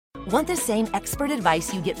Want the same expert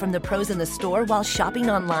advice you get from the pros in the store while shopping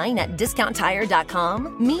online at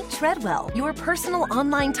DiscountTire.com? Meet Treadwell, your personal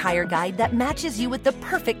online tire guide that matches you with the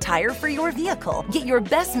perfect tire for your vehicle. Get your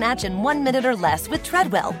best match in 1 minute or less with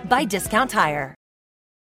Treadwell by Discount Tire.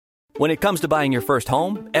 When it comes to buying your first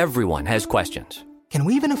home, everyone has questions. Can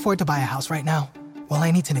we even afford to buy a house right now? Well,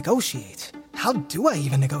 I need to negotiate. How do I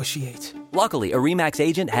even negotiate? Luckily, a RE/MAX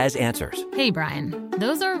agent has answers. Hey, Brian,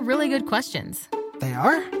 those are really good questions. They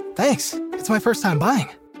are? Thanks. It's my first time buying.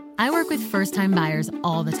 I work with first-time buyers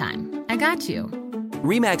all the time. I got you.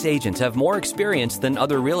 RE/MAX agents have more experience than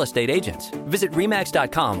other real estate agents. Visit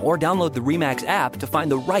RE/MAX.com or download the RE/MAX app to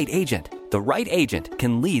find the right agent. The right agent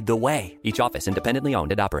can lead the way. Each office independently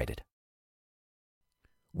owned and operated.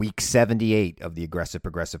 Week 78 of the Aggressive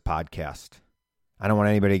Progressive podcast. I don't want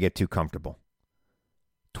anybody to get too comfortable.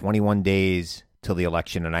 21 days till the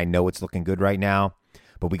election, and I know it's looking good right now,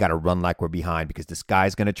 but we got to run like we're behind because this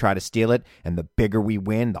guy's going to try to steal it, and the bigger we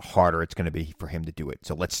win, the harder it's going to be for him to do it.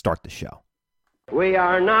 So let's start the show. We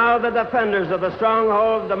are now the defenders of the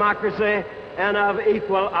stronghold of democracy and of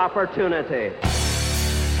equal opportunity.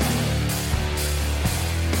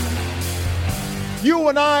 You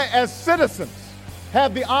and I, as citizens,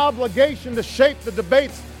 have the obligation to shape the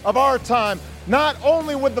debates of our time, not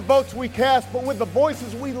only with the votes we cast, but with the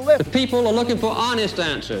voices we lift. The people are looking for honest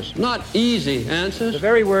answers, not easy answers. The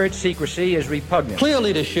very word secrecy is repugnant. Clear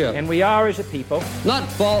leadership. And we are, as a people, not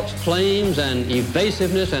false claims and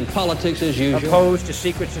evasiveness and politics as usual. Opposed to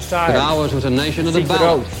secret society. But ours was a nation of the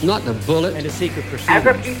ballot, not the bullet. And a secret proceedings.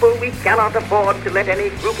 As a people, we cannot afford to let any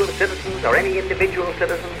group of citizens or any individual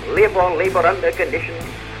citizen live or labor under conditions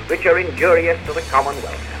which are injurious to the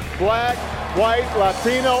commonwealth. Black, white,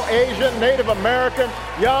 Latino, Asian, Native American,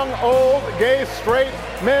 young, old, gay, straight,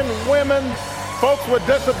 men, women, folks with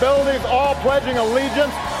disabilities, all pledging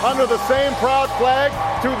allegiance under the same proud flag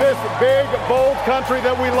to this big, bold country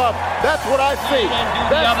that we love. That's what I see.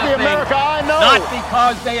 That's the America I know. Not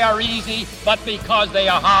because they are easy, but because they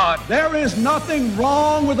are hard. There is nothing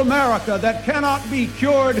wrong with America that cannot be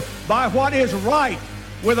cured by what is right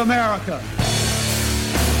with America.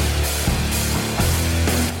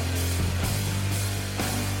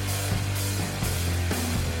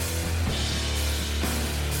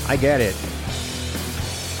 I get it.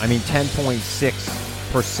 I mean,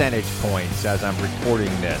 10.6 percentage points as I'm recording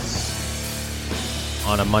this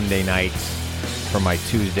on a Monday night for my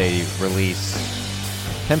Tuesday release.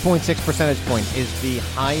 10.6 percentage points is the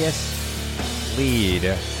highest lead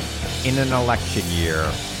in an election year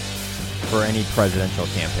for any presidential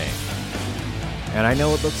campaign. And I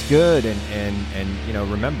know it looks good. And you know,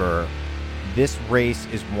 remember, this race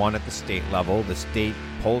is won at the state level. The state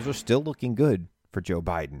polls are still looking good for Joe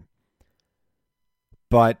Biden.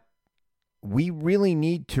 But we really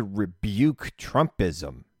need to rebuke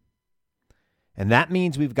Trumpism. And that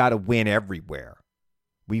means we've got to win everywhere.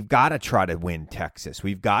 We've got to try to win Texas.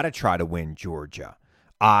 We've got to try to win Georgia,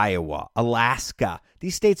 Iowa, Alaska.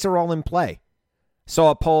 These states are all in play.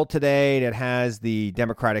 Saw a poll today that has the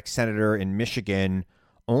Democratic senator in Michigan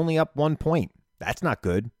only up 1 point. That's not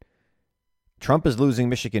good. Trump is losing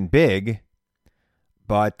Michigan big.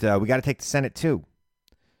 But we got to take the Senate, too.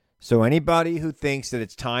 So anybody who thinks that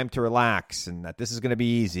it's time to relax and that this is going to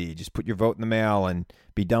be easy, just put your vote in the mail and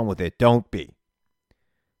be done with it, don't be.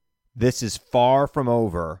 This is far from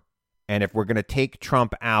over. And if we're going to take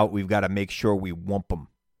Trump out, we've got to make sure we whump him.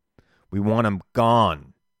 We want him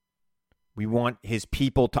gone. We want his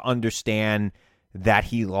people to understand that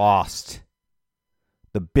he lost.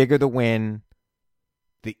 The bigger the win,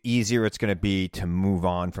 the easier it's going to be to move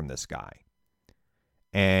on from this guy.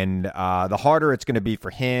 And the harder it's going to be for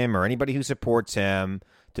him or anybody who supports him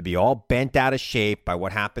to be all bent out of shape by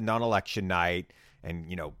what happened on election night and,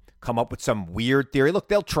 you know, come up with some weird theory. Look,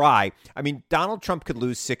 they'll try. I mean, Donald Trump could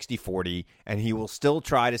lose 60-40 and he will still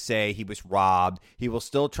try to say he was robbed. He will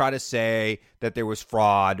still try to say that there was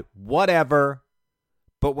fraud, whatever.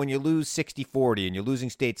 But when you lose 60-40 and you're losing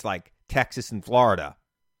states like Texas and Florida,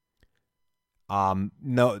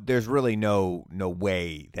 no, there's really no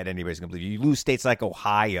way that anybody's going to believe you. You lose states like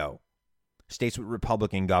Ohio, states with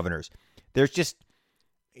Republican governors. There's just,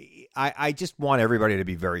 I just want everybody to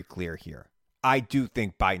be very clear here. I do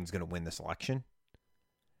think Biden's going to win this election.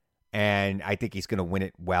 And I think he's going to win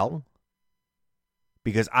it well.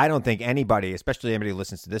 Because I don't think anybody, especially anybody who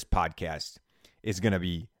listens to this podcast, is going to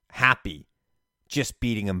be happy just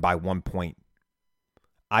beating him by 1 point.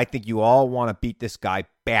 I think you all want to beat this guy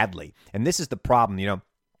badly. And this is the problem. You know,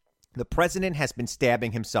 the president has been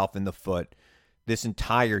stabbing himself in the foot this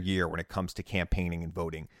entire year when it comes to campaigning and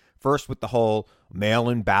voting. First with the whole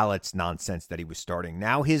mail-in ballots nonsense that he was starting.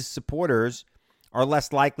 Now his supporters are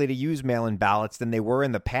less likely to use mail-in ballots than they were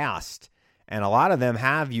in the past. And a lot of them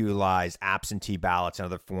have utilized absentee ballots and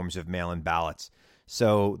other forms of mail-in ballots.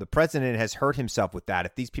 So the president has hurt himself with that.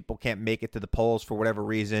 If these people can't make it to the polls for whatever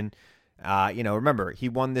reason, remember, he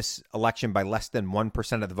won this election by less than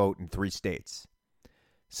 1% of the vote in 3 states.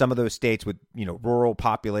 Some of those states with, rural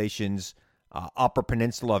populations, Upper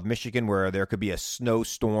Peninsula of Michigan, where there could be a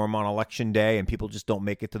snowstorm on election day and people just don't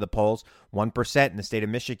make it to the polls. 1% in the state of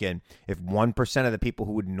Michigan. If 1% of the people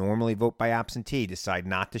who would normally vote by absentee decide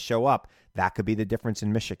not to show up, that could be the difference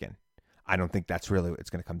in Michigan. I don't think that's really it's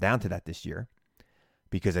going to come down to that this year,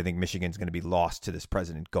 because I think Michigan's going to be lost to this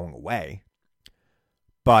president going away.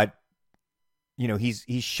 But, he's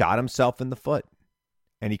shot himself in the foot,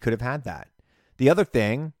 and he could have had that. The other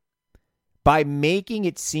thing, by making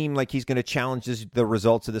it seem like he's going to challenge the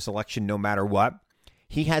results of this election no matter what,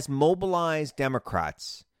 he has mobilized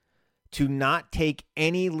Democrats to not take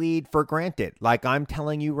any lead for granted, like I'm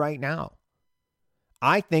telling you right now.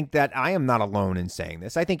 I think that I am not alone in saying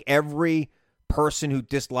this. I think every person who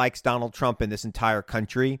dislikes Donald Trump in this entire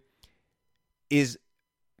country is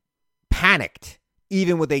panicked,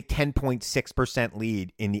 even with a 10.6%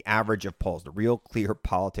 lead in the average of polls, the Real Clear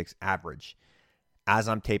Politics average. As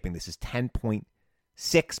I'm taping, this is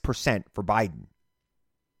 10.6% for Biden,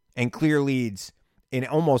 and clear leads in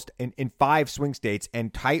almost in 5 swing states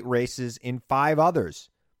and tight races in 5 others.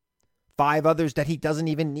 5 others that he doesn't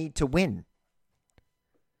even need to win.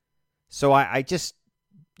 So I just,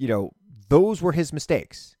 those were his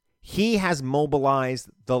mistakes. He has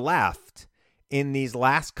mobilized the left in these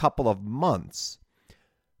last couple of months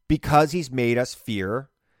because he's made us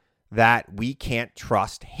fear that we can't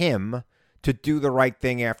trust him to do the right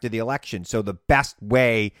thing after the election. So the best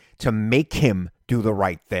way to make him do the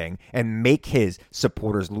right thing and make his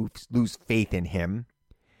supporters lose faith in him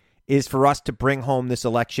is for us to bring home this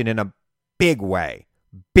election in a big way,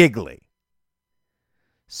 bigly.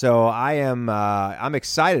 So I'm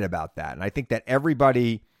excited about that. And I think that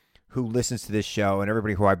everybody who listens to this show and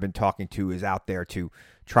everybody who I've been talking to is out there to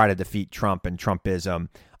try to defeat Trump and Trumpism,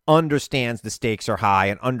 understands the stakes are high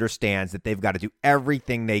and understands that they've got to do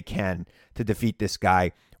everything they can to defeat this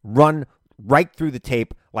guy. Run right through the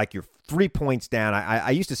tape like you're 3 points down. I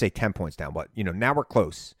used to say 10 points down, but now we're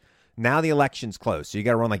close. Now the election's close, so you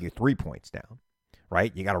got to run like you're 3 points down,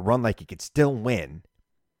 right? You got to run like you could still win,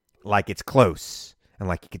 like it's close, and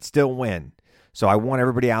like you could still win. So I want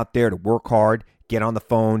everybody out there to work hard, get on the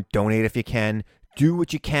phone, donate if you can, do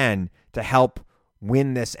what you can to help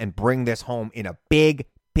win this and bring this home in a big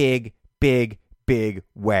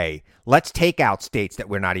way. Let's take out states that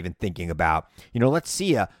we're not even thinking about. Let's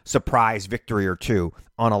see a surprise victory or 2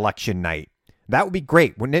 on election night. That would be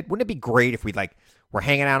great. Wouldn't it be great if we're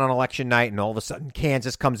hanging out on election night and all of a sudden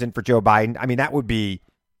Kansas comes in for Joe Biden? I mean, that would be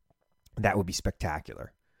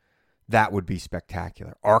spectacular. That would be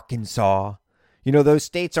spectacular. Arkansas, those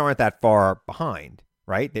states aren't that far behind,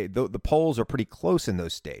 right? The polls are pretty close in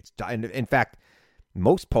those states. And in fact,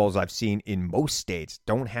 most polls I've seen in most states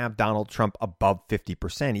don't have Donald Trump above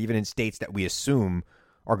 50%, even in states that we assume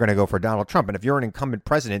are going to go for Donald Trump. And if you're an incumbent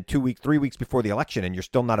president 3 weeks before the election and you're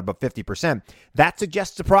still not above 50%, that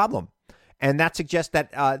suggests a problem. And that suggests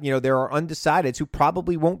that, there are undecideds who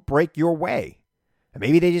probably won't break your way. And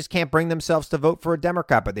maybe they just can't bring themselves to vote for a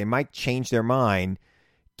Democrat, but they might change their mind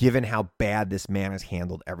given how bad this man has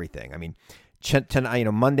handled everything. I mean, tonight,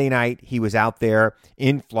 Monday night, he was out there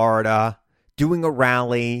in Florida doing a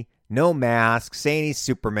rally, no mask, saying he's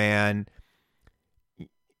Superman.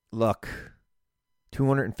 Look,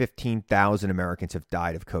 215,000 Americans have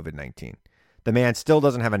died of COVID-19. The man still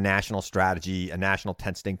doesn't have a national strategy, a national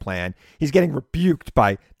testing plan. He's getting rebuked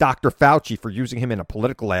by Dr. Fauci for using him in a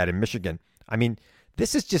political ad in Michigan. I mean,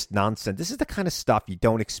 this is just nonsense. This is the kind of stuff you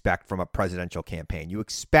don't expect from a presidential campaign. You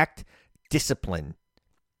expect discipline.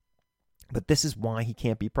 But this is why he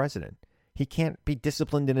can't be president. He can't be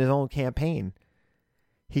disciplined in his own campaign.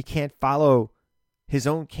 He can't follow his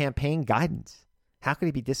own campaign guidance. How could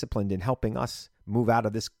he be disciplined in helping us move out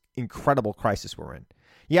of this incredible crisis we're in?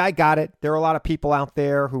 Yeah, I got it. There are a lot of people out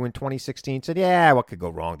there who in 2016 said, yeah, what could go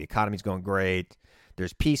wrong? The economy's going great.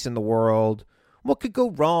 There's peace in the world. What could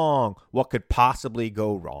go wrong? What could possibly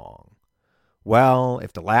go wrong? Well,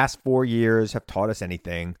 if the last 4 years have taught us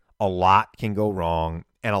anything, a lot can go wrong,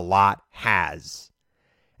 and a lot has.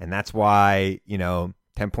 And that's why,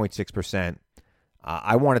 10.6%.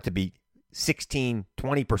 I want it to be 16,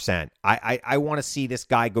 20%. I want to see this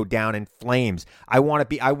guy go down in flames. I want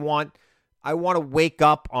to wake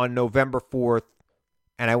up on November 4th,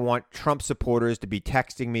 and I want Trump supporters to be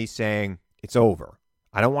texting me saying, it's over.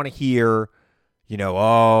 I don't want to hear,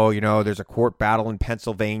 there's a court battle in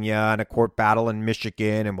Pennsylvania and a court battle in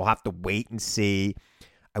Michigan, and we'll have to wait and see.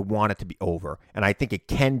 I want it to be over. And I think it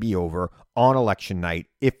can be over on election night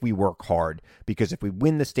if we work hard. Because if we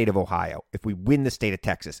win the state of Ohio, if we win the state of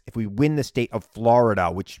Texas, if we win the state of Florida,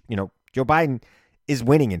 which, Joe Biden is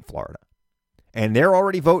winning in Florida. And they're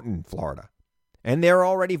already voting in Florida. And they're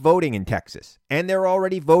already voting in Texas. And they're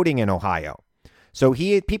already voting in Ohio. So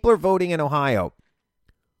people are voting in Ohio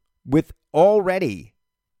with already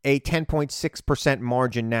a 10.6%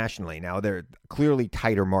 margin nationally. Now, there are clearly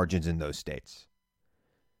tighter margins in those states.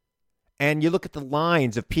 And you look at the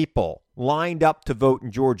lines of people lined up to vote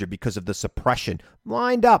in Georgia because of the suppression,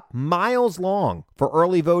 lined up miles long for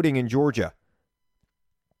early voting in Georgia.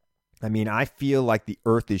 I mean, I feel like the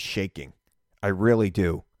earth is shaking. I really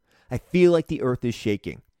do. I feel like the earth is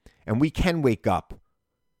shaking. And we can wake up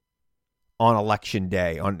on election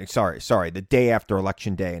day, the day after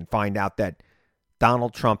election day, and find out that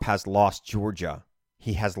Donald Trump has lost Georgia.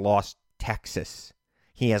 He has lost Texas.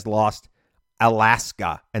 He has lost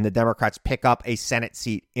Alaska, and the Democrats pick up a Senate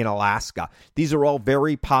seat in Alaska. These are all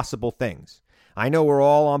very possible things. I know we're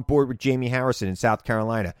all on board with Jamie Harrison in South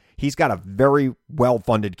Carolina. He's got a very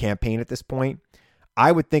well-funded campaign at this point.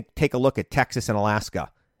 I would take a look at Texas and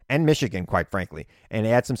Alaska and Michigan, quite frankly, and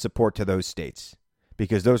add some support to those states,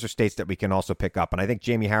 because those are states that we can also pick up. And I think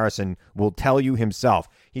Jamie Harrison will tell you himself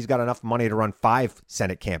he's got enough money to run 5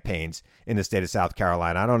 Senate campaigns in the state of South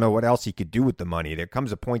Carolina. I don't know what else he could do with the money. There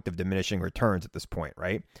comes a point of diminishing returns at this point,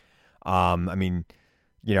 right? God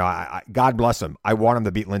bless him. I want him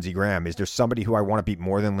to beat Lindsey Graham. Is there somebody who I want to beat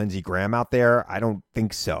more than Lindsey Graham out there? I don't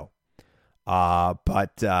think so.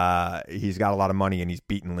 But he's got a lot of money and he's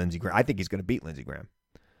beaten Lindsey Graham. I think he's going to beat Lindsey Graham.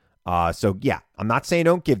 I'm not saying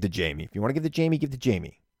don't give to Jamie. If you want to give to Jamie, give to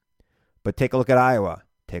Jamie. But take a look at Iowa.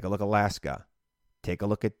 Take a look at Alaska. Take a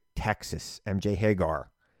look at Texas, MJ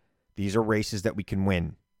Hagar. These are races that we can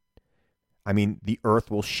win. I mean, the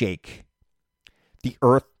earth will shake. The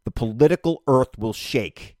political earth will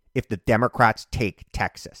shake if the Democrats take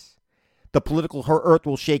Texas. The political earth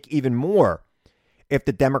will shake even more if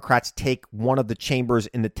the Democrats take one of the chambers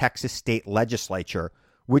in the Texas state legislature,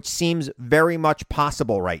 which seems very much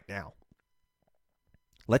possible right now.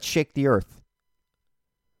 Let's shake the earth.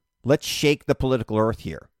 Let's shake the political earth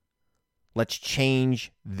here. Let's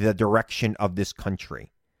change the direction of this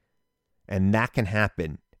country. And that can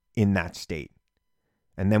happen in that state.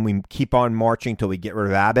 And then we keep on marching till we get rid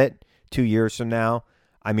of Abbott 2 years from now.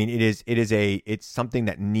 I mean, it's something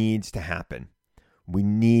that needs to happen. We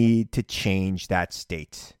need to change that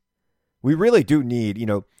state. We really do need,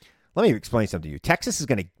 let me explain something to you. Texas is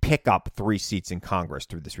going to pick up 3 seats in Congress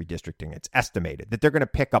through this redistricting. It's estimated that they're going to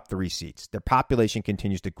pick up 3 seats. Their population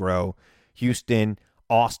continues to grow. Houston,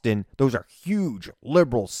 Austin, those are huge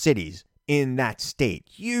liberal cities in that state.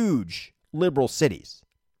 Huge liberal cities.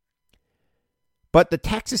 But the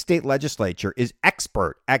Texas state legislature is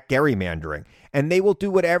expert at gerrymandering, and they will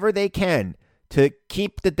do whatever they can to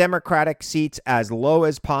keep the Democratic seats as low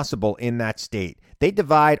as possible in that state. They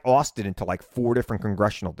divide Austin into like 4 different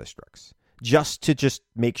congressional districts just to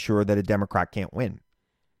make sure that a Democrat can't win.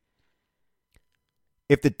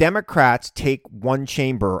 If the Democrats take one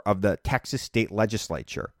chamber of the Texas state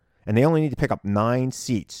legislature, and they only need to pick up 9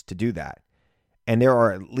 seats to do that, and there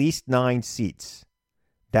are at least 9 seats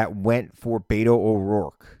that went for Beto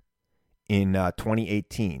O'Rourke in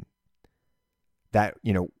 2018 that,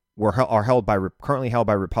 are currently held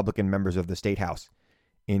by Republican members of the state house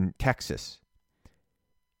in Texas.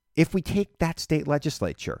 If we take that state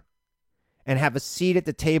legislature and have a seat at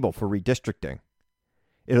the table for redistricting,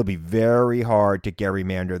 it'll be very hard to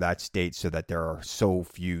gerrymander that state so that there are so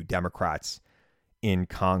few Democrats in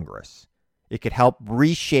Congress. It could help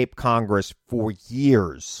reshape Congress for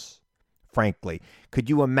years, frankly. Could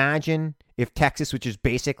you imagine if Texas, which is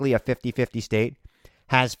basically a 50-50 state,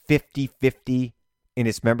 has 50-50 in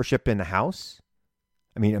its membership in the House?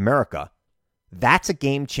 I mean, America, that's a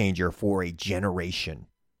game changer for a generation,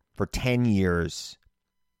 for 10 years,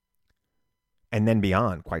 and then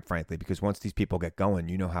beyond, quite frankly, because once these people get going,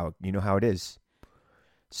 you know how it is.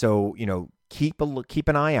 So, keep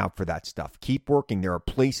an eye out for that stuff. Keep working. There are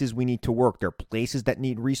places we need to work. There are places that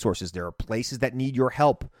need resources. There are places that need your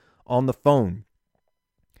help on the phone.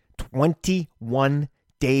 21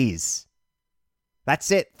 days.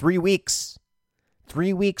 That's it. 3 weeks.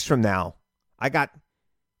 3 weeks from now, I got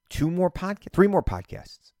 3 more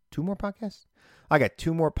podcasts. 2 more podcasts? I got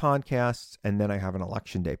 2 more podcasts, and then I have an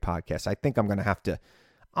Election Day podcast. I think I'm going to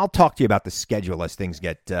I'll talk to you about the schedule as things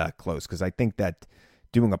get close, because I think that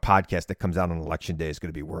doing a podcast that comes out on Election Day is going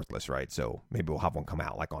to be worthless, right? So maybe we'll have one come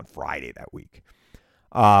out like on Friday that week.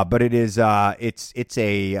 But it is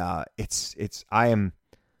I'm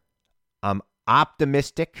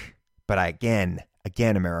optimistic, but again,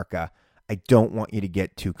 America, I don't want you to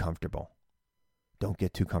get too comfortable. Don't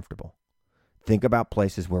get too comfortable. Think about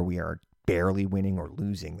places where we are barely winning or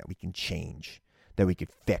losing that we can change, that we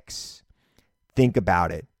could fix. Think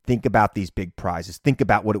about it. Think about these big prizes. Think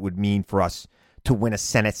about what it would mean for us to win a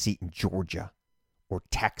Senate seat in Georgia or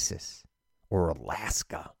Texas or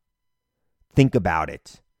Alaska. Think about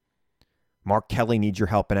it. Mark Kelly needs your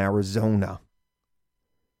help in Arizona.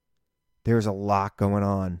 There's a lot going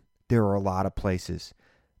on. There are a lot of places.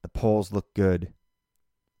 The polls look good.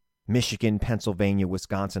 Michigan, Pennsylvania,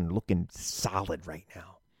 Wisconsin looking solid right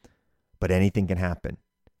now. But anything can happen.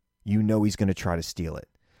 You know he's going to try to steal it.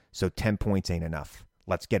 So 10 points ain't enough.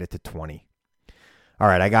 Let's get it to 20. All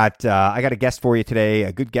right, I got a guest for you today,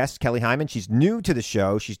 a good guest, Kelly Hyman. She's new to the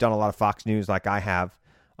show. She's done a lot of Fox News like I have.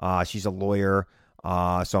 She's a lawyer, so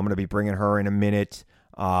I'm going to be bringing her in a minute.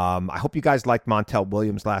 I hope you guys liked Montel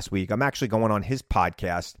Williams last week. I'm actually going on his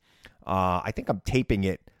podcast. I think I'm taping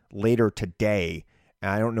it later today.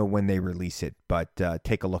 I don't know when they release it, but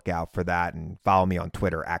take a look out for that and follow me on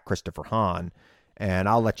Twitter at Christopher Hahn, and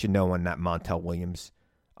I'll let you know when that Montel Williams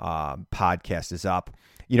podcast is up.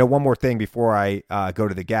 You know, one more thing before I go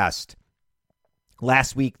to the guest.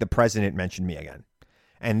 Last week, the president mentioned me again,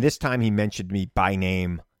 and this time he mentioned me by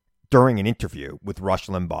name during an interview with Rush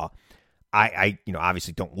Limbaugh. I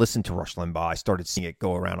obviously don't listen to Rush Limbaugh. I started seeing it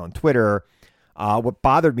go around on Twitter. What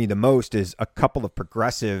bothered me the most is a couple of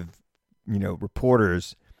progressive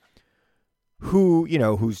reporters who,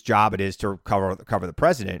 whose job it is to cover the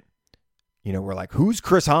president, were like, who's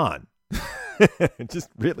Chris Hahn? It just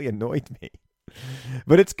really annoyed me,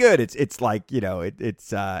 but it's good. It's like,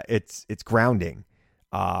 it's grounding.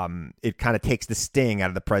 It kind of takes the sting out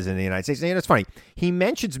of the president of the United States. And it's funny. He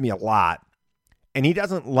mentions me a lot and he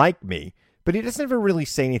doesn't like me, but he doesn't ever really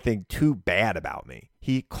say anything too bad about me.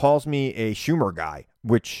 He calls me a Schumer guy,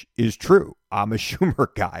 which is true. I'm a Schumer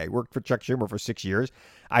guy. I worked for Chuck Schumer for 6 years.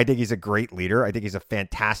 I think he's a great leader. I think he's a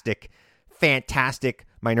fantastic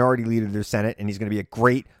minority leader of the Senate, and he's going to be a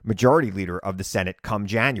great majority leader of the Senate come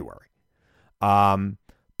January.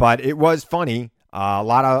 But it was funny. A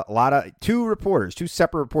lot of two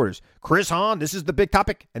separate reporters. Chris Hahn, this is the big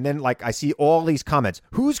topic. And then I see all these comments.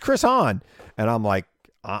 Who's Chris Hahn? And I'm like,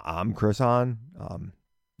 I'm Chris Hahn.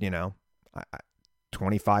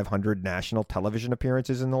 2,500 national television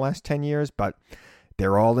appearances in the last 10 years, but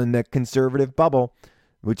they're all in the conservative bubble,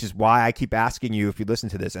 which is why I keep asking you if you listen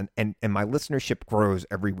to this. And my listenership grows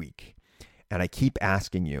every week. And I keep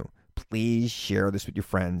asking you, please share this with your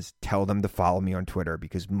friends. Tell them to follow me on Twitter,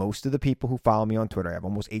 because most of the people who follow me on Twitter, I have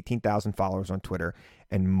almost 18,000 followers on Twitter,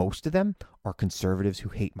 and most of them are conservatives who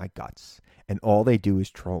hate my guts. And all they do is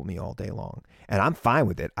troll me all day long. And I'm fine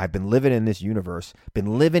with it. I've been living in this universe,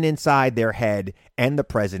 been living inside their head and the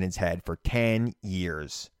president's head for 10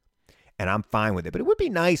 years. And I'm fine with it. But it would be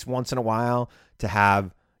nice once in a while to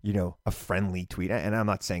have, a friendly tweet. And I'm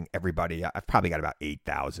not saying everybody. I've probably got about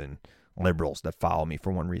 8,000 liberals that follow me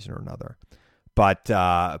for one reason or another. But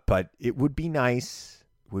it would be nice.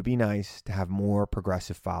 To have more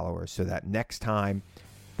progressive followers, so that next time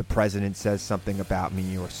the president says something about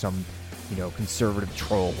me, or some conservative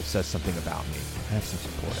troll says something about me, I have some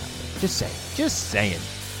support out there. Just saying.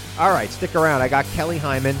 All right, stick around. I got Kelly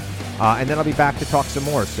Hyman, and then I'll be back to talk some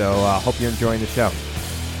more. So hope you're enjoying the show.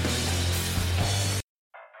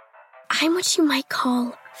 I'm what you might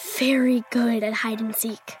call very good at hide and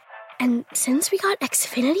seek. And since we got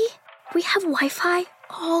Xfinity, we have Wi-Fi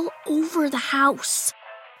all over the house,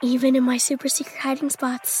 even in my super secret hiding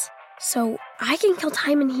spots. So I can kill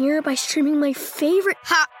time in here by streaming my favorite...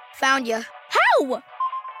 Ha! Found you. How?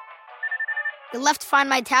 You left Find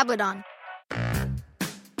My tablet on.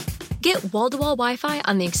 Get wall-to-wall Wi-Fi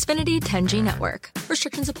on the Xfinity 10G network.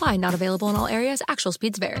 Restrictions apply. Not available in all areas. Actual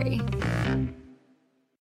speeds vary.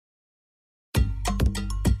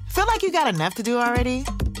 Feel like you got enough to do already?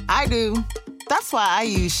 I do. That's why I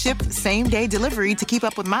use Shipt same-day delivery to keep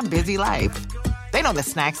up with my busy life. They know the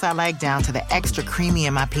snacks I like, down to the extra creamy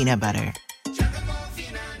in my peanut butter.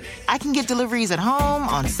 I can get deliveries at home,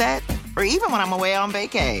 on set, or even when I'm away on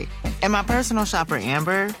vacay. And my personal shopper,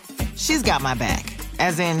 Amber, she's got my back.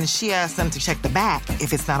 As in, she asks them to check the back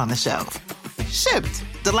if it's not on the shelf. Shipt.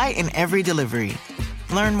 Delight in every delivery.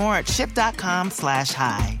 Learn more at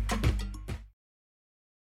shipt.com/hi.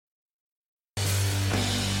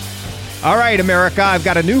 All right, America, I've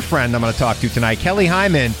got a new friend I'm going to talk to tonight, Kelly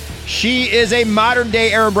Hyman. She is a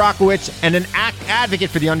modern-day Erin Brockovich and an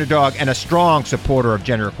advocate for the underdog and a strong supporter of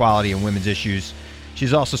gender equality and women's issues.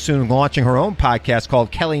 She's also soon launching her own podcast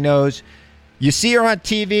called Kelly Knows. You see her on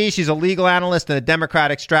TV. She's a legal analyst and a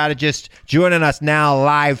Democratic strategist. Joining us now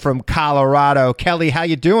live from Colorado. Kelly, how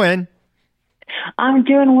you doing? I'm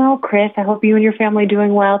doing well, Chris. I hope you and your family are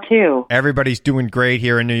doing well, too. Everybody's doing great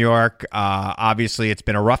here in New York. Obviously, it's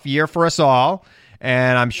been a rough year for us all,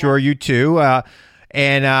 and I'm sure you too.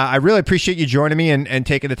 And I really appreciate you joining me and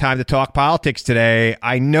taking the time to talk politics today.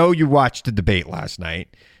 I know you watched the debate last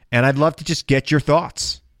night, and I'd love to just get your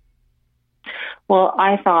thoughts. Well,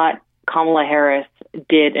 I thought Kamala Harris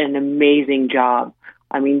did an amazing job.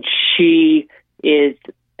 I mean, she is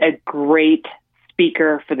a great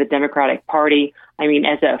speaker for the Democratic Party. I mean,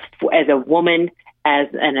 as a woman, as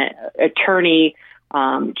an attorney,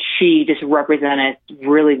 she just represented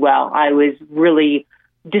really well. I was really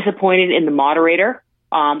disappointed in the moderator.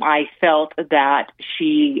 I felt that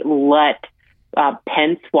she let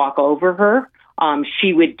Pence walk over her.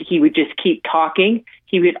 He would just keep talking.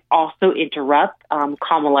 He would also interrupt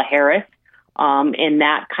Kamala Harris, and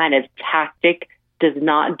that kind of tactic does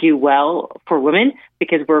not do well for women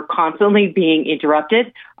because we're constantly being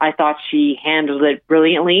interrupted. I thought she handled it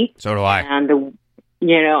brilliantly. So do I. And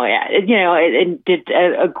it did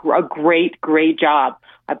a great job.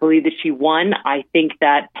 I believe that she won. I think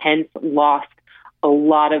that Pence lost a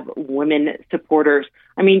lot of women supporters.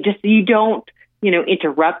 I mean, just you don't,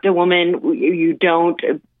 interrupt a woman. You don't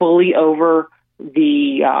bully over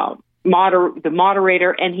the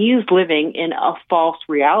moderator, and he is living in a false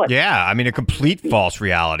reality. Yeah, I mean, a complete false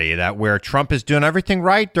reality that where Trump is doing everything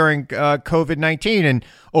right during COVID-19, and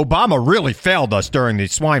Obama really failed us during the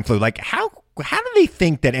swine flu. Like, how do they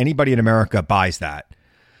think that anybody in America buys that?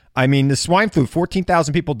 I mean, the swine flu,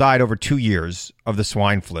 14,000 people died over 2 years of the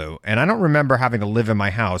swine flu, and I don't remember having to live in my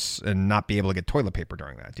house and not be able to get toilet paper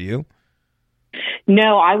during that. Do you?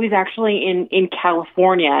 No, I was actually in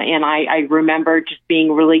California, and I remember just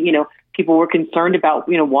being really, people were concerned about,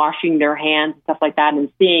 washing their hands and stuff like that, and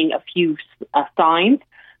seeing a few signs.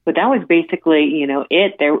 But that was basically,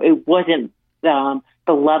 it wasn't the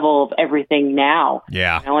level of everything now.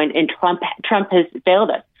 Yeah. And Trump has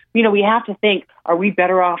failed us. We have to think, are we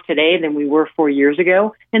better off today than we were 4 years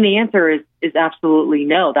ago? And the answer is absolutely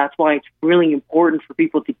no. That's why it's really important for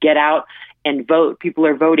people to get out and vote. People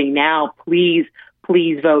are voting now. Please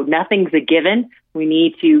vote. Nothing's a given. We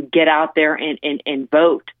need to get out there and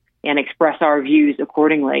vote and express our views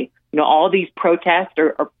accordingly. All these protests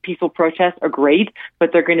or peaceful protests are great,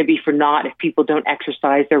 but they're going to be for naught if people don't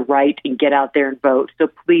exercise their right and get out there and vote. So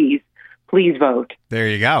please vote. There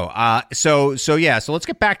you go. So let's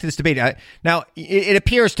get back to this debate. Now, it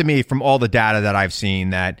appears to me from all the data that I've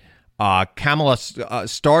seen that Kamala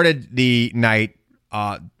started the night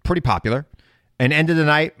pretty popular and ended the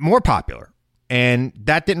night more popular. And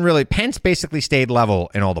that didn't really, Pence basically stayed level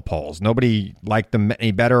in all the polls. Nobody liked him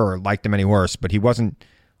any better or liked him any worse, but he wasn't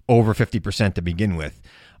over 50% to begin with.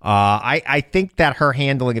 I think that her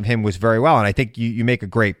handling of him was very well. And I think you make a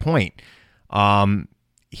great point.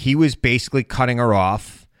 He was basically cutting her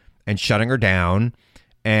off and shutting her down.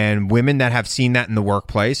 And women that have seen that in the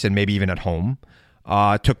workplace and maybe even at home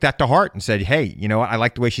took that to heart and said, hey, you know what? I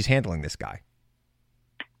like the way she's handling this guy.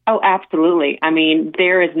 Oh, absolutely. I mean,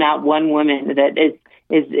 there is not one woman that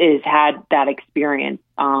is had that experience,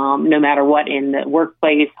 no matter what, in the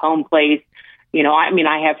workplace, home place.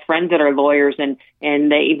 I have friends that are lawyers and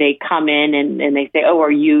they come in and they say, oh,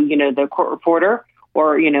 are you, the court reporter?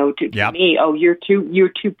 Or, to me, oh, you're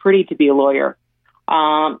too pretty to be a lawyer.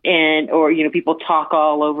 Or people talk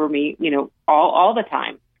all over me, all the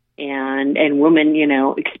time. And women,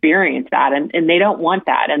 experience that and they don't want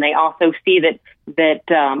that. And they also see that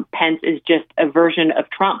Pence is just a version of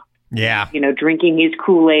Trump. Yeah. Drinking his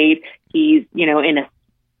Kool-Aid. He's, in a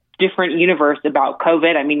different universe about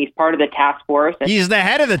COVID. I mean, he's part of the task force. He's the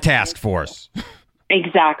head of the task force.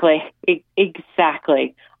 Exactly.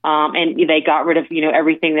 And they got rid of,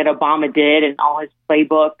 everything that Obama did and all his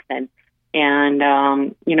playbooks and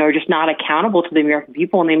are just not accountable to the American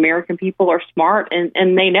people. And the American people are smart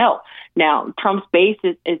and they know. Now, Trump's base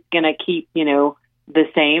is going to keep, the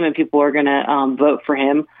same and people are going to vote for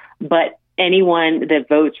him. But anyone that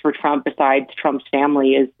votes for Trump besides Trump's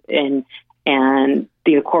family and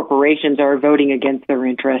the corporations are voting against their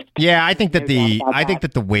interests. Yeah, I think that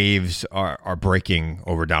the waves are breaking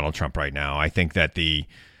over Donald Trump right now. I think that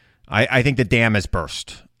I think the dam has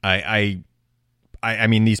burst. I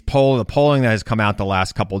mean, the polling that has come out the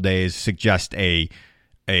last couple of days suggests a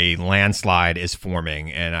landslide is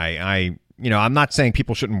forming, and I'm not saying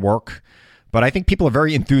people shouldn't work, but I think people are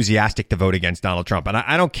very enthusiastic to vote against Donald Trump, and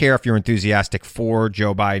I don't care if you're enthusiastic for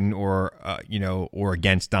Joe Biden or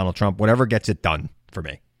against Donald Trump. Whatever gets it done for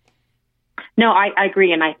me. No, I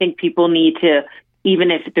agree, and I think people need to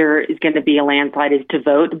even if there is going to be a landslide, is to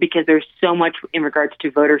vote, because there's so much in regards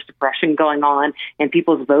to voter suppression going on, and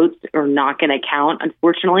people's votes are not going to count,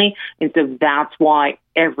 unfortunately. And so that's why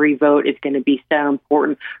every vote is going to be so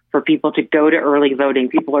important for people to go to early voting.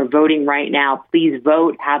 People are voting right now. Please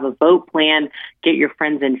vote, have a vote plan, get your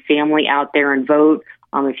friends and family out there and vote.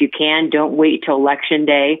 If you can, don't wait till Election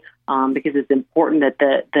Day, because it's important that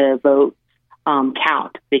the vote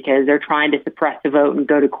count, because they're trying to suppress the vote and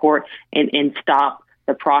go to court and stop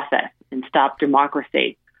the process and stop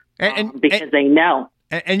democracy, because they know.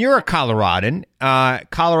 And you're a Coloradan.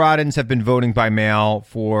 Coloradans have been voting by mail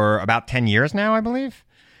for about 10 years now, I believe.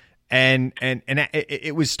 And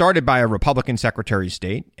it was started by a Republican Secretary of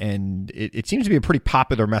State, and it seems to be a pretty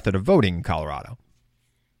popular method of voting in Colorado.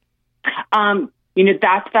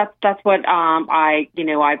 That's what I've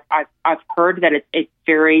heard, that it's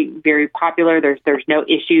very, very popular. There's no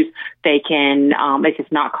issues. They can, if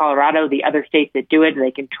it's not Colorado, the other states that do it,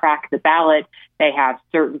 they can track the ballot. They have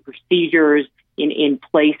certain procedures in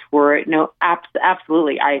place for it. No,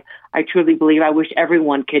 absolutely. I truly believe, I wish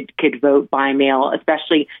everyone could vote by mail,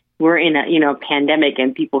 especially we're in a pandemic,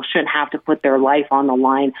 and people shouldn't have to put their life on the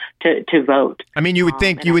line to vote. I mean, you would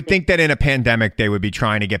think that in a pandemic they would be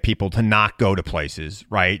trying to get people to not go to places,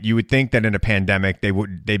 right? You would think that in a pandemic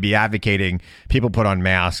they'd be advocating people put on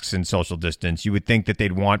masks and social distance. You would think that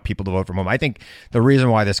they'd want people to vote from home. I think the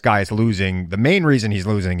reason why this guy is losing, the main reason he's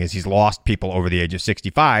losing, is he's lost people over the age of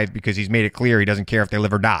 65, because he's made it clear he doesn't care if they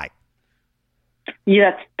live or die.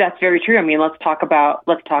 Yeah, that's very true. I mean, let's talk about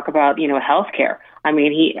healthcare. I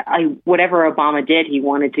mean, whatever Obama did, he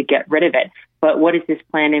wanted to get rid of it. But what is his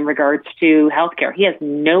plan in regards to healthcare? He has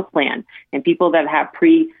no plan. And people that have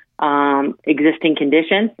pre-existing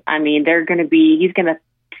conditions, I mean, he's going to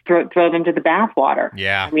throw them to the bathwater.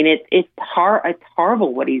 Yeah. I mean, it's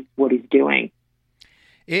horrible what he's doing.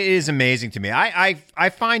 It is amazing to me. I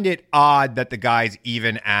find it odd that the guy's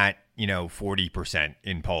even at 40%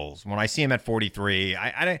 in polls. When I see him at 43,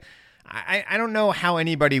 I don't know how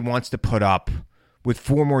anybody wants to put up with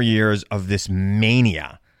 4 more years of this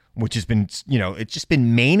mania, which has been, it's just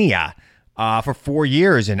been mania for 4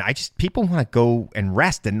 years. And people want to go and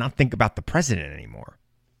rest and not think about the president anymore.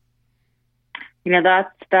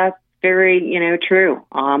 That's very, true.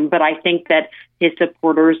 But I think that his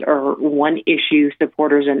supporters are one issue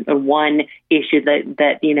supporters, and one issue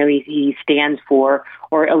that he stands for,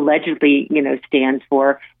 or allegedly, stands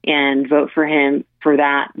for, and vote for him for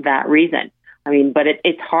that reason. I mean, but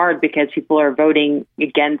it's hard because people are voting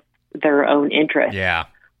against their own interests. Yeah.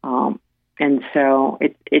 And so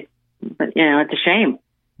it's a shame.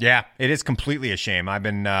 Yeah, it is completely a shame. I've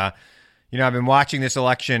been watching this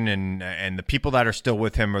election, and the people that are still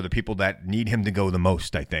with him are the people that need him to go the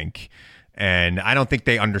most, I think. And I don't think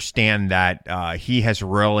they understand that he has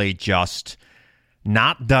really just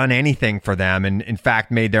not done anything for them, and in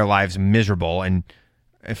fact made their lives miserable. And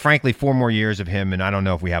frankly, 4 more years of him, and I don't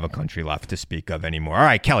know if we have a country left to speak of anymore. All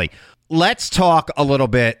right, Kelly, let's talk a little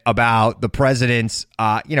bit about the president's,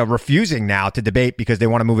 refusing now to debate because they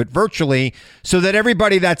want to move it virtually so that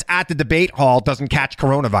everybody that's at the debate hall doesn't catch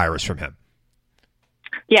coronavirus from him.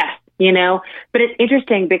 Yes, but it's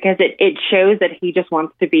interesting because it shows that he just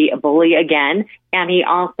wants to be a bully again, and he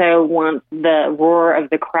also wants the roar of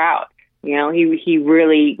the crowd. He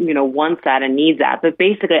really, wants that and needs that. But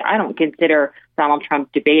basically, I don't consider Donald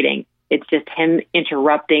Trump debating. It's just him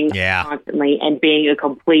interrupting constantly and being a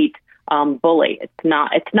complete bully. It's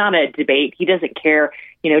not a debate. He doesn't care.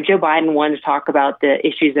 Joe Biden wanted to talk about the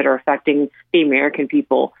issues that are affecting the American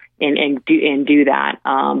people and do that.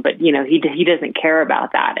 But he doesn't care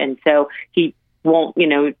about that, and so he won't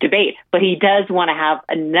debate. But he does want to have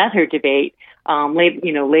another debate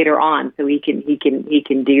later on, so he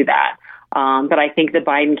can do that. But I think the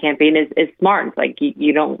Biden campaign is smart. It's like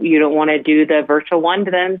you don't want to do the virtual one,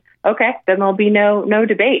 then okay, then there'll be no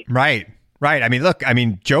debate. Right. I mean, look,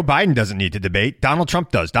 Joe Biden doesn't need to debate. Donald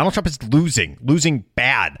Trump does. Donald Trump is losing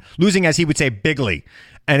bad, losing, as he would say, bigly.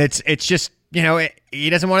 And it's just, he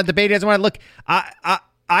doesn't want to debate. He doesn't want to look.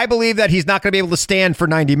 I believe that he's not going to be able to stand for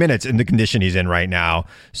 90 minutes in the condition he's in right now.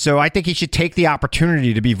 So I think he should take the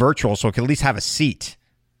opportunity to be virtual so he can at least have a seat.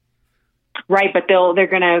 Right, but they're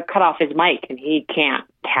going to cut off his mic, and he can't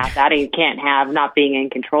have that. He can't have not being in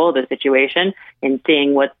control of the situation and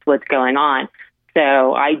seeing what's going on.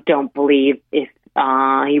 So I don't believe if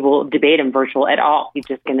he will debate him virtual at all. He's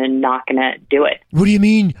just not going to do it. What do you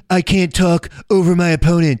mean I can't talk over my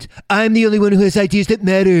opponent? I'm the only one who has ideas that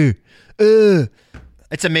matter.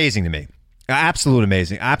 It's amazing to me.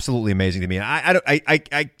 Absolutely amazing to me.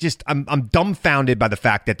 I'm dumbfounded by the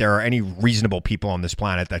fact that there are any reasonable people on this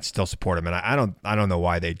planet that still support him, and I don't know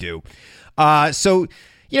why they do. So,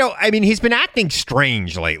 he's been acting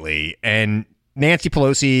strange lately, and Nancy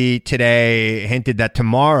Pelosi today hinted that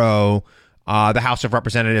tomorrow the House of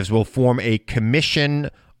Representatives will form a commission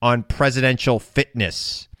on presidential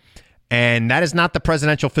fitness. And that is not the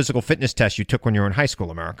presidential physical fitness test you took when you were in high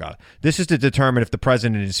school, America. This is to determine if the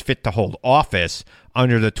president is fit to hold office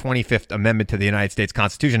under the 25th Amendment to the United States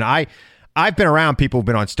Constitution. I've been around people who've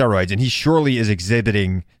been on steroids, and he surely is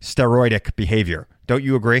exhibiting steroidic behavior. Don't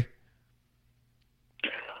you agree?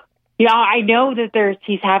 Yeah, I know that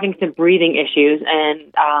he's having some breathing issues,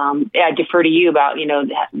 and I defer to you about,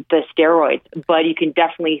 the steroids. But you can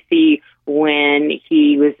definitely see when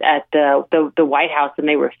he was at the White House and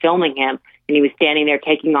they were filming him, and he was standing there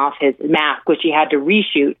taking off his mask, which he had to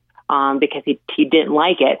reshoot because he didn't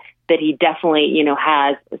like it, that he definitely,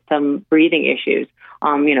 has some breathing issues.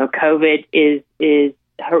 COVID is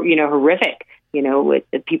horrific.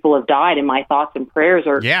 People have died, and my thoughts and prayers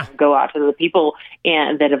go out to the people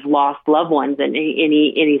that have lost loved ones. And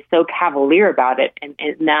he's so cavalier about it, and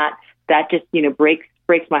that just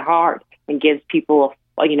breaks my heart and gives people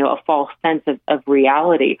a false sense of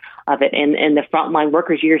reality of it. And the frontline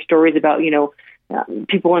workers, you hear stories about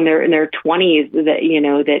people in their 20s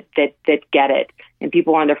that get it, and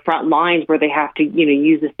people on the front lines where they have to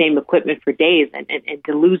use the same equipment for days, and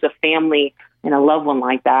to lose a family and a loved one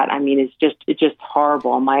like that, it's just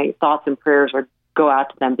horrible. My thoughts and prayers go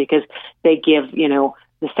out to them because they give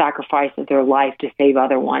the sacrifice of their life to save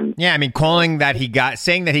other ones. Yeah, saying that he got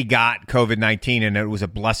COVID-19 and it was a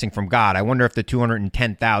blessing from God. I wonder if the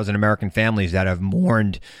 210,000 American families that have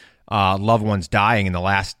mourned loved ones dying in the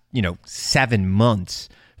last 7 months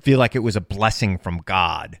feel like it was a blessing from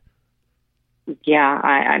God. Yeah,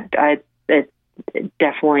 I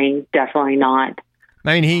definitely not.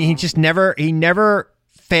 He just never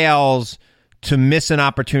fails to miss an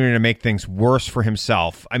opportunity to make things worse for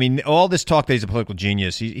himself. All this talk that he's a political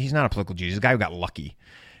genius, he's not a political genius. He's a guy who got lucky,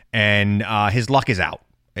 and his luck is out.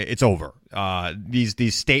 It's over.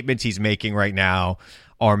 These statements he's making right now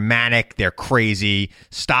are manic. They're crazy.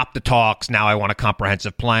 Stop the talks. Now I want a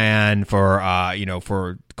comprehensive plan for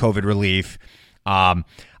COVID relief.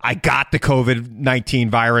 I got the COVID-19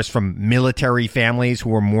 virus from military families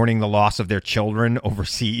who are mourning the loss of their children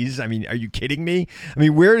overseas. Are you kidding me?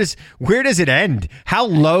 Where does it end? How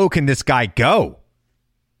low can this guy go?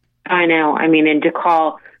 I know. And to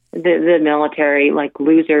call the military like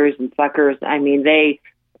losers and suckers, they,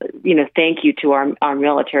 thank you to our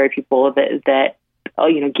military people that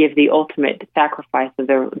give the ultimate sacrifice of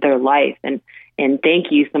their life. And thank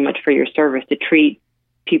you so much for your service. To treat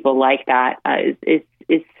people like that is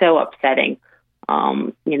so upsetting,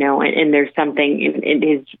 and there's something in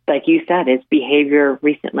his, like you said, his behavior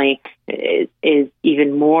recently is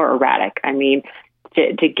even more erratic.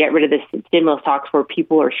 To get rid of the stimulus talks where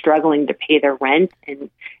people are struggling to pay their rent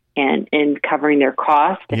and covering their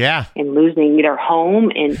costs, and losing their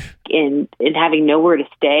home and having nowhere to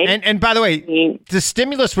stay. And by the way, the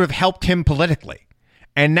stimulus would have helped him politically,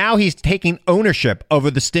 and now he's taking ownership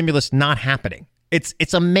over the stimulus not happening.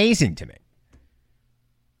 It's amazing to me.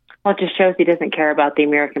 Well, it just shows he doesn't care about the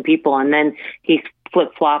American people. And then he's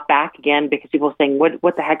flip-flop back again because people are saying,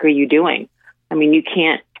 what the heck are you doing? You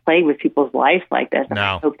can't play with people's lives like this. And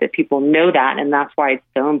I hope that people know that. And that's why it's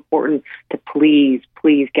so important to please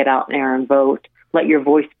get out there and vote. Let your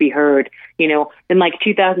voice be heard. In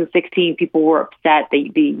 2016, people were upset.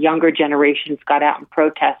 The younger generations got out and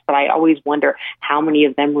protest, but I always wonder how many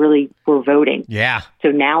of them really were voting. Yeah. So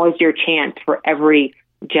now is your chance for every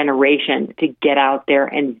generation to get out there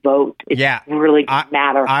and vote. It really doesn't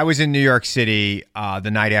matter. I was in New York City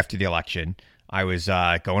the night after the election. I was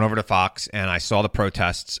going over to Fox, and I saw the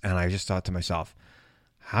protests, and I just thought to myself,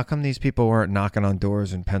 how come these people weren't knocking on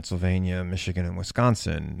doors in Pennsylvania, Michigan, and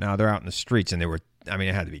Wisconsin? Now they're out in the streets, and it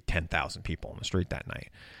had to be 10,000 people on the street that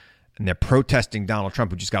night. And they're protesting Donald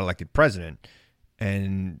Trump, who just got elected president.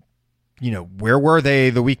 And, where were they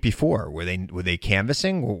the week before? Were they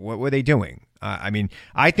canvassing? What were they doing?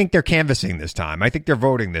 I think they're canvassing this time. I think they're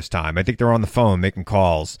voting this time. I think they're on the phone making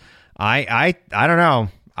calls. I don't know.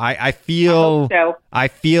 I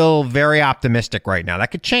feel very optimistic right now.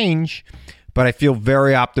 That could change, but I feel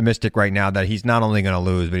very optimistic right now that he's not only going to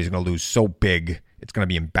lose, but he's going to lose so big, it's going to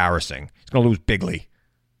be embarrassing. He's going to lose bigly.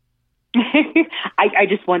 I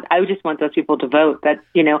just want those people to vote. That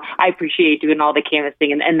I appreciate doing all the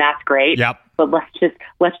canvassing, and that's great. Yep. But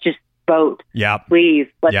let's just vote. Yep. Please,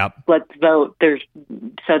 let's Yep. vote. There's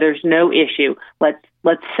no issue.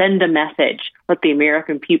 Let's send a message. Let the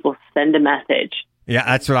American people send a message. Yeah,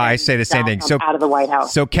 that's what I say. The same thing. So out of the White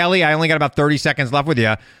House. So Kelly, I only got about 30 seconds left with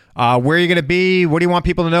you. Where are you going to be? What do you want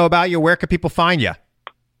people to know about you? Where can people find you?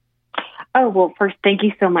 Oh, well, first, thank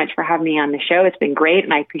you so much for having me on the show. It's been great,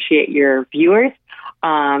 and I appreciate your viewers.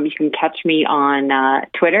 You can catch me on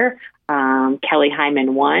Twitter, Kelly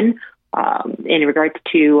Hyman 1. In regards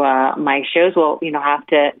to my shows, well, have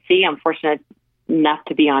to see. I'm fortunate enough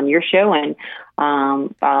to be on your show, and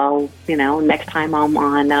next time I'm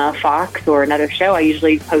on Fox or another show, I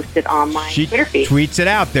usually post it on my Twitter feed. Tweets it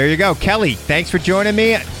out. There you go. Kelly, thanks for joining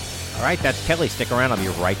me. All right, that's Kelly. Stick around. I'll be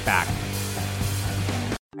right back.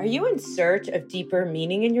 Are you in search of deeper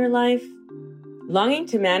meaning in your life? Longing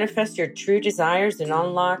to manifest your true desires and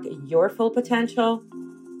unlock your full potential?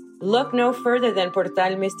 Look no further than Portal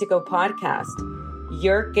Místico Podcast,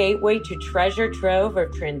 your gateway to treasure trove of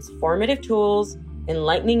transformative tools,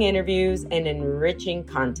 enlightening interviews, and enriching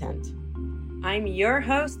content. I'm your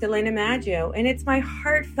host, Elena Maggio, and it's my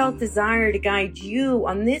heartfelt desire to guide you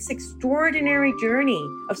on this extraordinary journey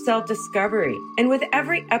of self-discovery. And with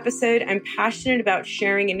every episode, I'm passionate about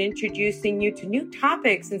sharing and introducing you to new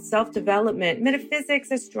topics in self-development,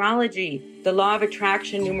 metaphysics, astrology, the law of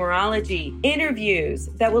attraction, numerology, interviews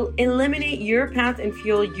that will eliminate your path and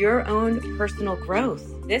fuel your own personal growth.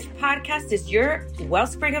 This podcast is your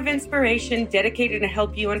wellspring of inspiration dedicated to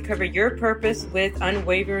help you uncover your purpose with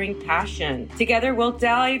unwavering passion. Together, we'll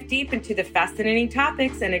dive deep into the fascinating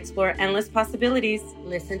topics and explore endless possibilities.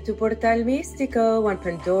 Listen to Portal Místico on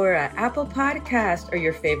Pandora, Apple Podcast, or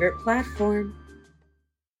your favorite platform.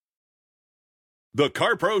 The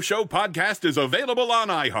CarPro Show podcast is available on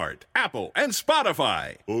iHeart, Apple, and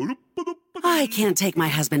Spotify. I can't take my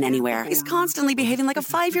husband anywhere. He's constantly behaving like a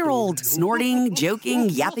 5-year-old, snorting, joking,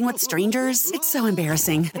 yapping with strangers. It's so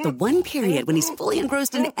embarrassing that the one period when he's fully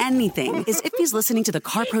engrossed in anything is if he's listening to the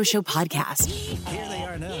CarPro Show podcast. Here they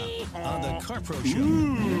are now on the CarPro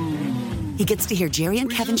Show. He gets to hear Jerry and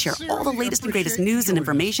Kevin share all the latest and greatest news and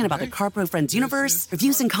information about the CarPro Friends universe,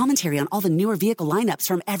 reviews and commentary on all the newer vehicle lineups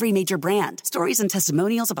from every major brand, stories and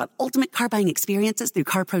testimonials about ultimate car buying experiences through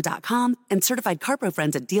CarPro.com, and certified CarPro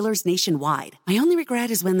Friends at dealers nationwide. My only regret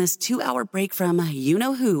is when this 2-hour break from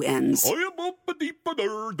you-know-who ends.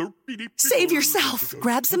 Save yourself.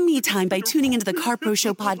 Grab some me time by tuning into the CarPro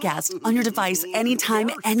Show podcast on your device anytime,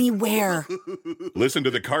 anywhere. Listen to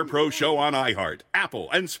the CarPro Show on iHeart, Apple,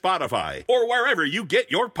 and Spotify, or wherever you get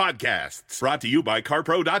your podcasts. Brought to you by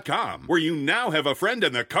CarPro.com, where you now have a friend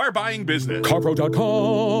in the car buying business.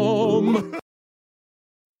 CarPro.com.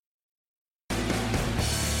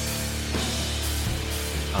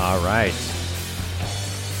 All right.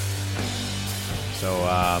 So,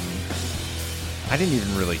 I didn't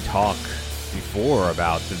even really talk before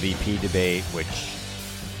about the VP debate, which,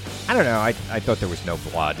 I don't know, I thought there was no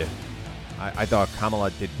blood. I thought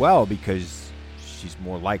Kamala did well because she's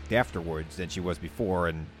more liked afterwards than she was before,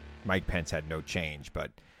 and Mike Pence had no change.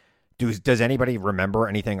 But does anybody remember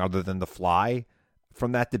anything other than the fly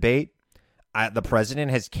from that debate? The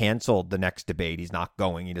president has canceled the next debate. He's not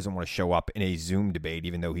going. He doesn't want to show up in a Zoom debate,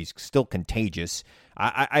 even though he's still contagious.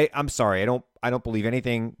 I'm sorry. I don't believe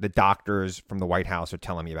anything the doctors from the White House are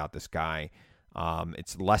telling me about this guy.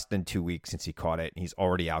 It's less than 2 weeks since he caught it, and he's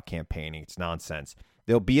already out campaigning. It's nonsense.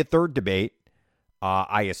 There'll be a third debate,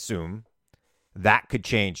 I assume. That could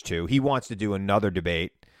change, too. He wants to do another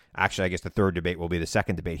debate. Actually, I guess the third debate will be the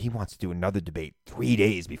second debate. He wants to do another debate 3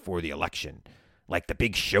 days before the election, like the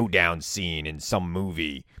big showdown scene in some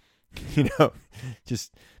movie.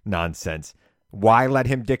 Just nonsense. Why let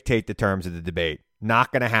him dictate the terms of the debate?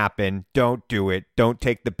 Not going to happen. Don't do it. Don't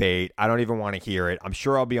take the bait. I don't even want to hear it. I'm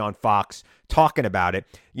sure I'll be on Fox talking about it.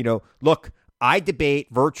 Look, I debate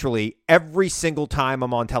virtually every single time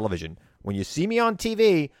I'm on television. When you see me on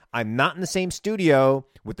TV, I'm not in the same studio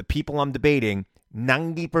with the people I'm debating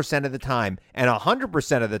 90% of the time and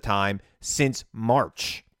 100% of the time since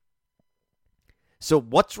March. So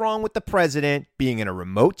what's wrong with the president being in a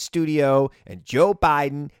remote studio and Joe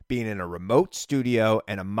Biden being in a remote studio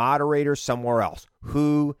and a moderator somewhere else?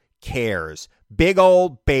 Who cares? Big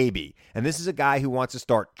old baby. And this is a guy who wants to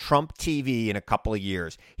start Trump TV in a couple of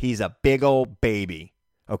years. He's a big old baby,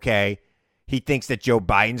 okay? He thinks that Joe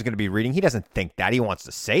Biden's going to be reading. He doesn't think that. He wants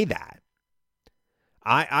to say that.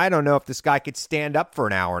 I don't know if this guy could stand up for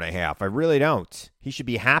an hour and a half. I really don't. He should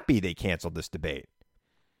be happy they canceled this debate.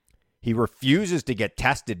 He refuses to get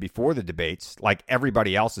tested before the debates like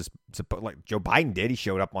everybody else is, like Joe Biden did. He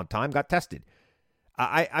showed up on time, got tested.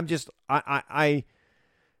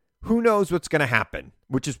 who knows what's going to happen,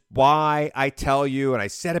 which is why I tell you, and I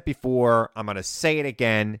said it before, I'm going to say it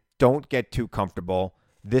again, don't get too comfortable.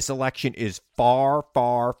 This election is far,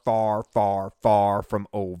 far, far, far, far from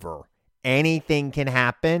over. Anything can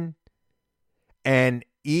happen, and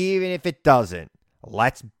even if it doesn't,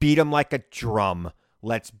 let's beat him like a drum.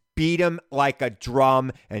 Let's beat him like a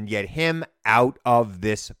drum and get him out of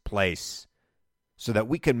this place so that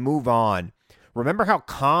we can move on. Remember how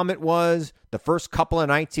calm it was the first couple of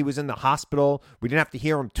nights he was in the hospital? We didn't have to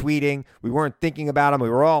hear him tweeting. We weren't thinking about him. We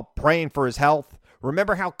were all praying for his health.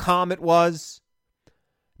 Remember how calm it was?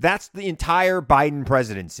 That's the entire Biden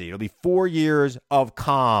presidency. It'll be 4 years of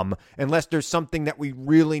calm unless there's something that we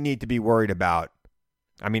really need to be worried about.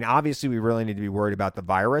 I mean, obviously, we really need to be worried about the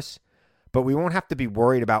virus, but we won't have to be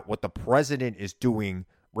worried about what the president is doing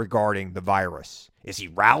regarding the virus. Is he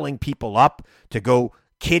rallying people up to go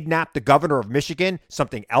kidnap the governor of Michigan?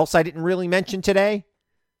 Something else I didn't really mention today.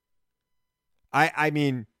 I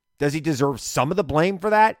mean, does he deserve some of the blame for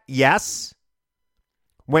that? Yes.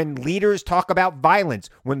 When leaders talk about violence,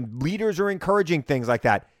 when leaders are encouraging things like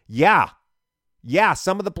that, yeah,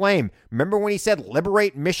 some of the blame. Remember when he said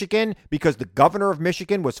liberate Michigan because the governor of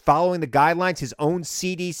Michigan was following the guidelines his own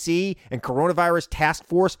CDC and coronavirus task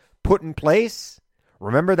force put in place?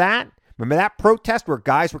 Remember that? Remember that protest where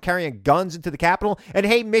guys were carrying guns into the Capitol? And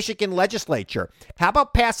hey, Michigan legislature, how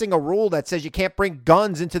about passing a rule that says you can't bring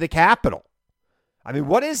guns into the Capitol? I mean,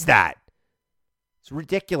 what is that? It's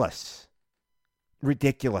ridiculous.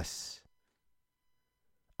 Ridiculous.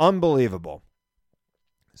 Unbelievable.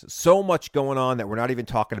 So much going on that we're not even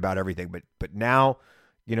talking about everything. But now,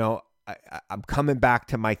 you know, I'm coming back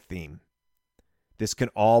to my theme. This can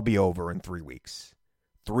all be over in 3 weeks.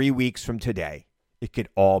 3 weeks from today, it could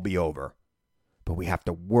all be over. But we have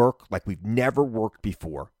to work like we've never worked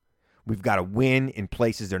before. We've got to win in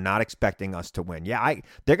places they're not expecting us to win. Yeah,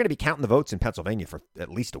 they're going to be counting the votes in Pennsylvania for at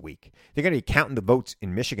least a week. They're going to be counting the votes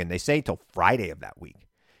in Michigan, they say, until Friday of that week.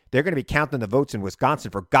 They're going to be counting the votes in Wisconsin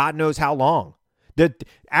for God knows how long.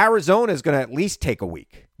 Arizona is going to at least take a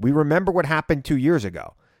week. We remember what happened 2 years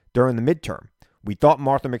ago during the midterm. We thought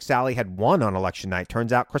Martha McSally had won on election night.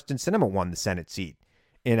 Turns out Kristen Sinema won the Senate seat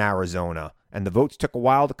in Arizona, and the votes took a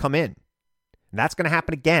while to come in. And that's going to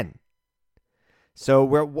happen again. So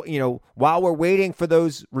while we're waiting for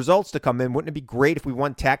those results to come in, wouldn't it be great if we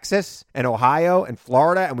won Texas and Ohio and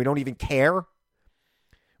Florida and we don't even care?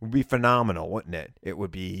 It would be phenomenal, wouldn't it? It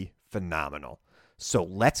would be phenomenal. So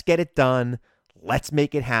let's get it done. Let's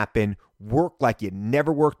make it happen. Work like you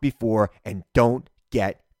never worked before and don't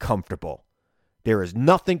get comfortable. There is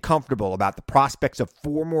nothing comfortable about the prospects of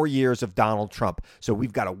 4 more years of Donald Trump. So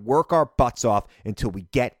we've got to work our butts off until we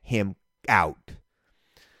get him out.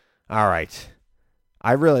 All right.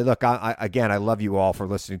 I really, look, I love you all for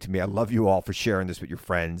listening to me. I love you all for sharing this with your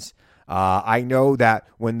friends. I know that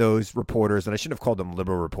when those reporters, and I shouldn't have called them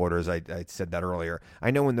liberal reporters, I said that earlier. I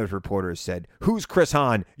know when those reporters said, "Who's Chris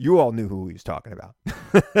Hahn?" You all knew who he was talking about.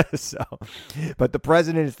 But the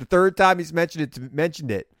president, it's the third time he's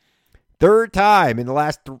mentioned it. Third time in the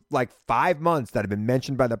last 5 months that have been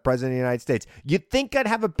mentioned by the president of the United States. You'd think I'd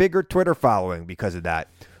have a bigger Twitter following because of that.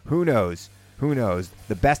 Who knows? Who knows?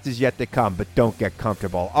 The best is yet to come, but don't get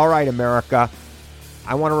comfortable. All right, America.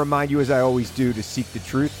 I want to remind you, as I always do, to seek the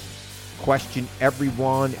truth. Question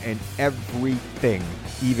everyone and everything,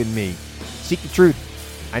 even me. Seek the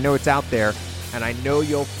truth. I know it's out there, and I know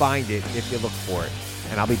you'll find it if you look for it.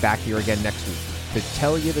 And I'll be back here again next week to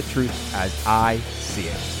tell you the truth as I see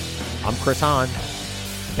it. I'm Chris Hahn.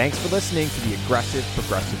 Thanks for listening to the Aggressive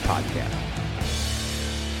Progressive Podcast.